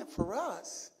covenant for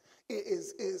us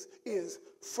is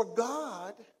for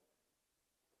God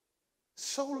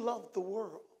so loved the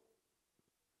world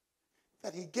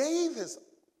that he gave his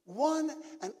one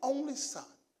and only Son,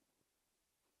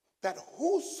 that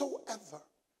whosoever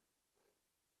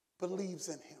believes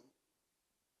in him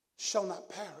shall not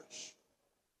perish,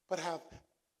 but have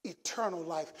eternal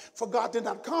life. For God did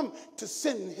not come to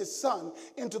send his Son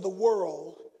into the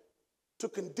world to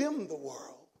condemn the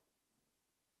world,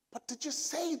 but to just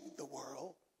save the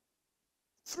world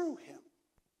through him.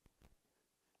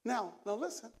 Now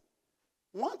listen.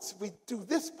 Once we do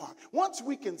this part, once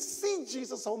we can see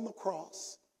Jesus on the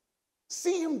cross,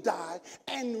 see him die,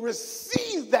 and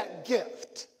receive that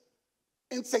gift,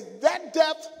 and say, that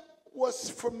death was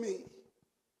for me.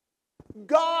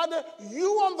 God, you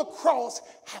on the cross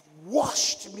have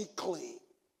washed me clean.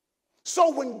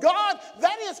 So when God,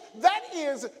 that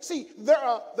is, see, there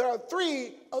are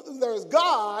three, there's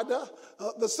God,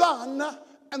 the Son,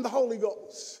 and the Holy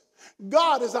Ghost.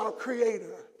 God is our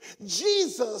creator.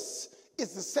 Jesus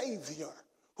is the Savior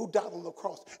who died on the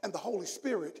cross. And the Holy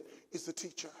Spirit is the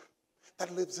teacher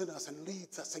that lives in us and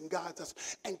leads us and guides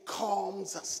us and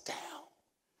calms us down.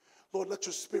 Lord, let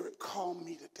your spirit calm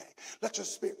me today. Let your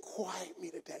spirit quiet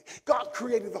me today. God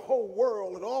created the whole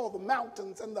world and all the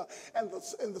mountains and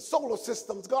the solar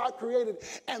systems God created.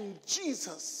 And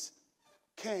Jesus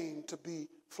came to be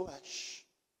flesh,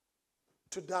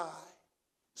 to die,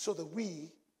 so that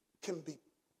we can be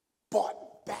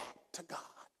brought back to God.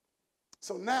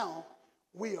 So now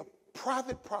we are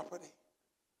private property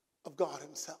of God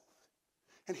himself.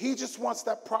 And he just wants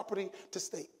that property to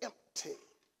stay empty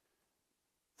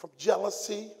from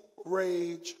jealousy,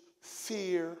 rage,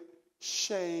 fear,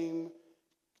 shame.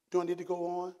 Do I need to go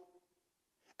on?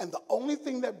 And the only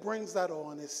thing that brings that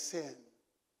on is sin.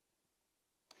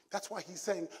 That's why he's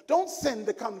saying, don't sin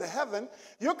to come to heaven.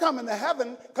 You're coming to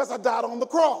heaven because I died on the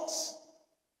cross.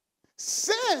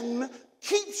 Sin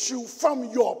keeps you from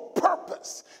your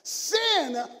purpose.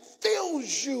 Sin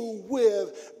fills you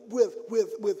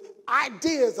with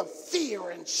ideas of fear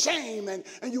and shame, and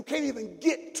you can't even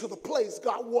get to the place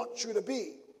God wants you to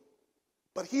be.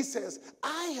 But he says,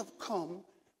 I have come,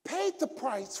 paid the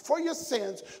price for your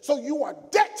sins, so you are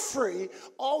debt-free.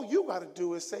 All you got to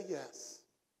do is say yes.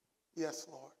 Yes,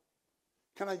 Lord.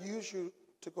 Can I use you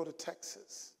to go to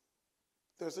Texas?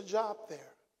 There's a job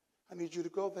there. I need you to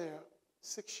go there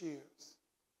 6 years.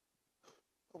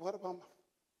 But what about my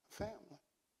family?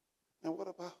 And what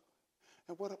about,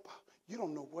 you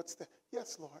don't know what's there.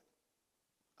 Yes, Lord,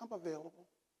 I'm available.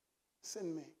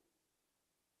 Send me.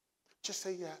 Just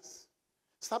say yes.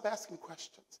 Stop asking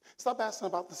questions. Stop asking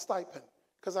about the stipend,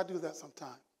 because I do that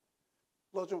sometimes.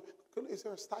 Lord, Is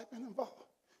there a stipend involved?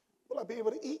 Will I be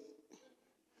able to eat?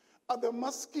 Are there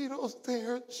mosquitoes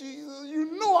there? Jesus,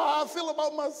 you know how I feel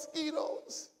about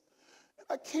mosquitoes.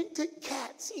 I can't take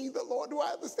cats either, Lord. Do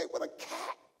I have to stay with a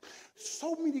cat?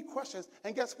 So many questions.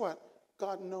 And guess what?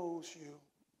 God knows you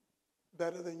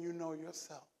better than you know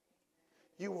yourself.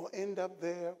 You will end up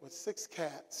there with 6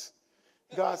 cats.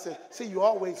 God said, see, you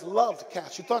always loved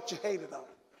cats. You thought you hated them.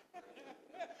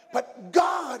 But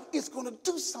God is going to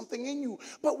do something in you.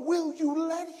 But will you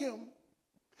let him?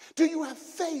 Do you have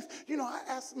faith? You know, I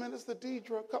asked Minister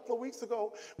Deidre a couple of weeks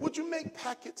ago, would you make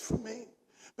packets for me?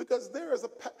 Because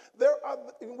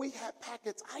we had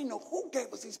packets. I know who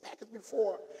gave us these packets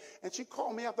before. And she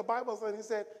called me after Bible study and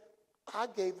said, I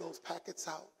gave those packets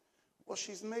out. Well,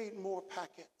 she's made more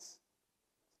packets.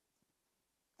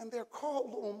 And they're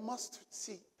called little mustard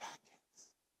seed packets.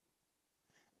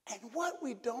 And what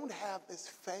we don't have is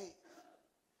faith.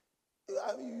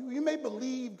 You may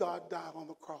believe God died on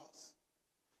the cross,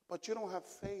 but you don't have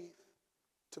faith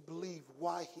to believe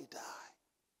why he died.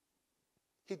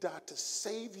 He died to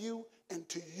save you and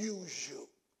to use you.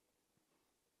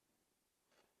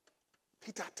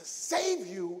 He died to save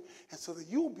you, and so that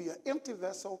you'll be an empty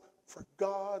vessel for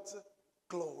God's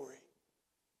glory.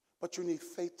 But you need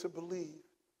faith to believe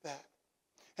that.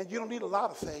 And you don't need a lot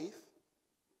of faith.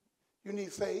 You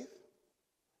need faith.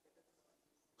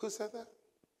 Who said that?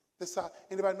 This side.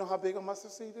 Anybody know how big a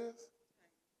mustard seed is?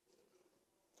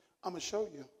 I'm going to show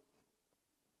you.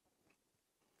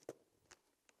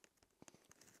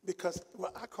 Because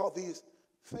I call these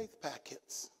faith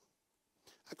packets.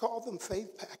 I call them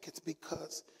faith packets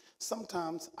because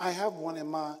sometimes I have one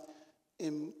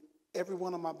in every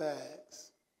one of my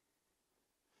bags.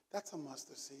 That's a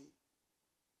mustard seed.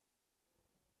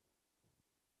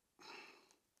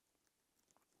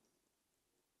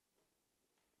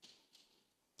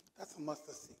 That's a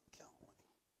mustard seed.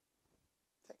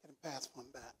 Take it and pass one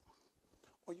back.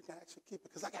 Or you can actually keep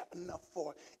it because I got enough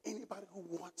for anybody who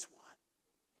wants one.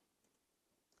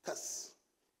 Because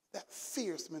that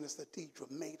fierce Minister Deidre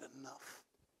made enough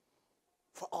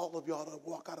for all of y'all to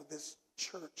walk out of this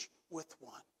church with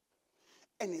one.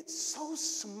 And it's so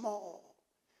small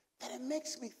that it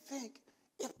makes me think,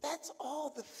 if that's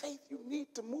all the faith you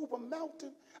need to move a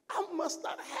mountain, I must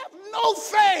not have no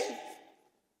faith.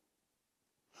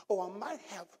 Or I might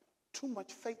have too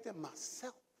much faith in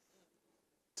myself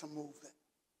to move it.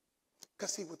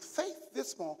 Because see, with faith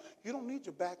this small, you don't need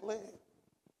your back leg.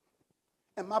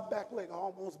 And my back leg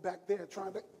almost back there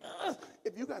trying to,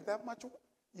 if you got that much,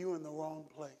 you're in the wrong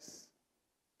place.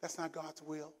 That's not God's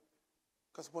will.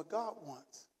 Because what God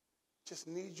wants just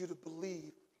needs you to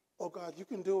believe, oh God, you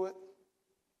can do it.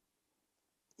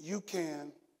 You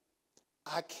can.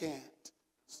 I can't.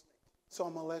 So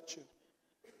I'm going to let you.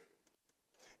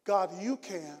 God, you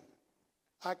can.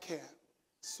 I can't.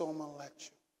 So I'm going to let you.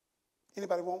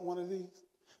 Anybody want one of these?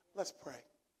 Let's pray.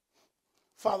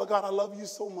 Father God, I love you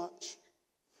so much.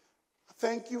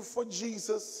 Thank you for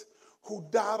Jesus who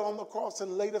died on the cross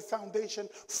and laid a foundation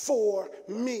for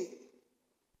me.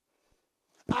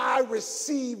 I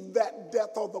received that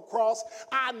death on the cross.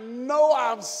 I know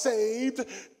I'm saved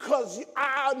because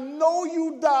I know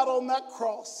you died on that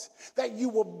cross, that you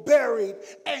were buried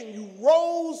and you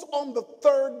rose on the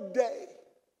 3rd day.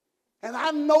 And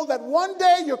I know that one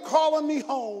day you're calling me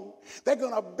home. They're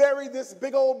going to bury this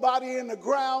big old body in the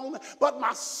ground, but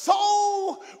my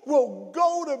soul will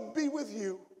go to be with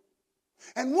you.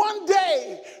 And one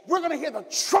day we're going to hear the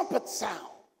trumpet sound.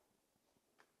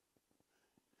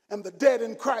 And the dead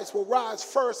in Christ will rise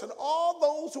first, and all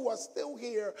those who are still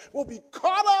here will be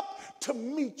caught up to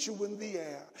meet you in the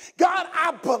air. God,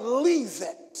 I believe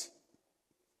it.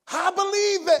 I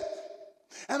believe it.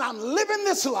 And I'm living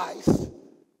this life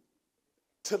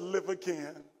to live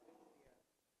again.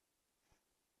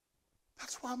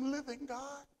 That's why I'm living,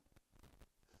 God.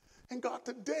 And God,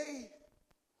 today,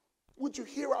 would you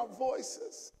hear our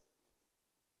voices?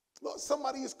 Lord,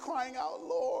 somebody is crying out,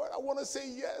 Lord, I want to say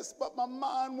yes, but my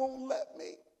mind won't let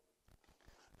me.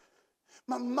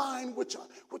 My mind, which are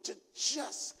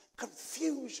just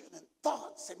confusion and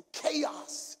thoughts and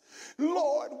chaos.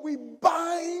 Lord, we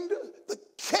bind the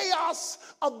chaos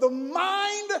of the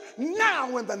mind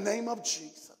now in the name of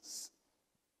Jesus.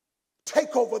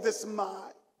 Take over this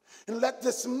mind and let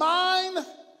this mind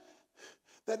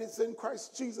that is in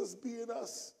Christ Jesus be in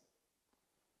us.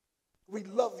 We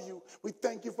love you. We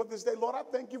thank you for this day. Lord, I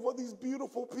thank you for these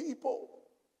beautiful people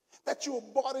that you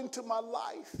have brought into my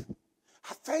life.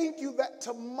 I thank you that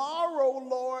tomorrow,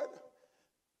 Lord,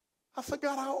 I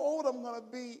forgot how old I'm going to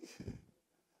be.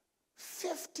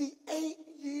 58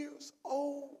 years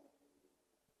old.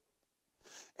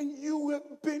 And you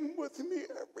have been with me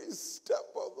every step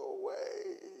of the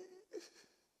way.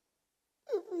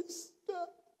 Every step.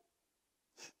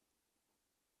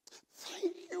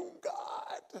 Thank you,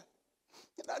 God.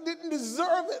 And I didn't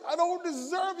deserve it. I don't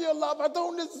deserve your love. I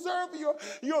don't deserve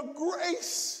your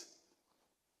grace.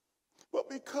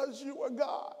 But because you are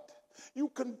God, you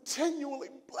continually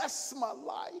bless my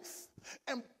life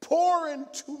and pour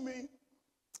into me.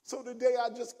 So today I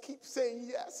just keep saying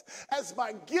yes. As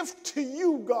my gift to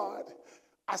you, God,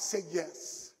 I say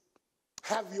yes.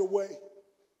 Have your way.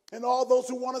 And all those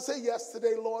who want to say yes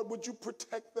today, Lord, would you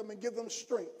protect them and give them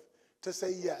strength to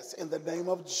say yes. In the name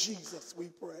of Jesus, we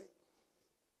pray.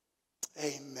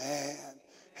 Amen.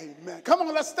 Amen. Come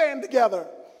on, let's stand together.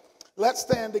 Let's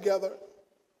stand together.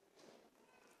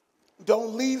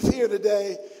 Don't leave here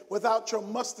today without your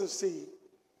mustard seed.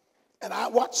 And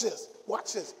watch this.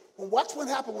 Watch this. Watch what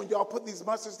happens when y'all put these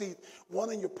mustard seeds,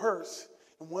 one in your purse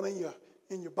and one in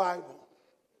your Bible.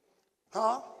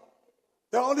 Huh?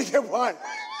 They only get one.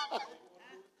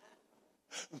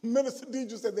 Minister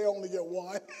Deidre said they only get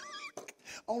one.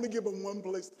 Only give them one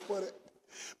place to put it.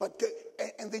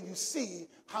 And then you see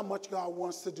how much God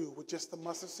wants to do with just the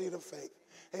mustard seed of faith.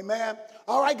 Amen.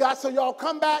 All right, guys, so y'all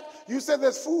come back. You said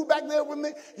there's food back there with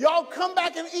me. Y'all come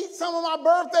back and eat some of my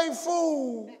birthday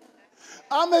food.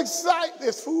 I'm excited.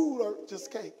 There's food or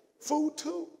just cake? Food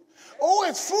too. Oh,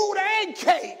 it's food and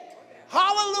cake.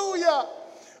 Hallelujah.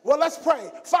 Well, let's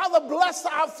pray. Father, bless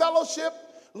our fellowship.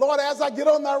 Lord, as I get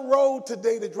on that road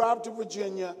today to drive to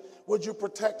Virginia, would you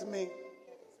protect me?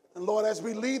 And Lord, as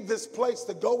we leave this place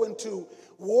to go into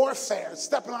warfare,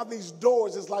 stepping out these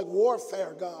doors is like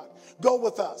warfare, God. Go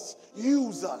with us.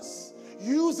 Use us.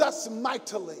 Use us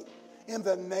mightily. In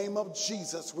the name of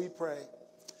Jesus, we pray.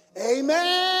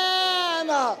 Amen.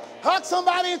 Hug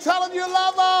somebody and tell them you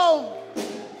love them.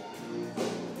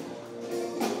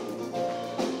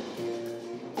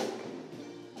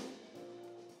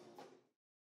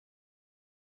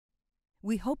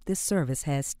 We hope this service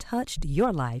has touched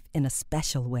your life in a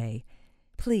special way.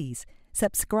 Please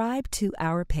subscribe to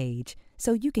our page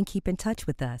so you can keep in touch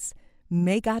with us.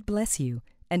 May God bless you,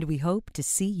 and we hope to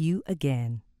see you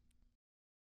again.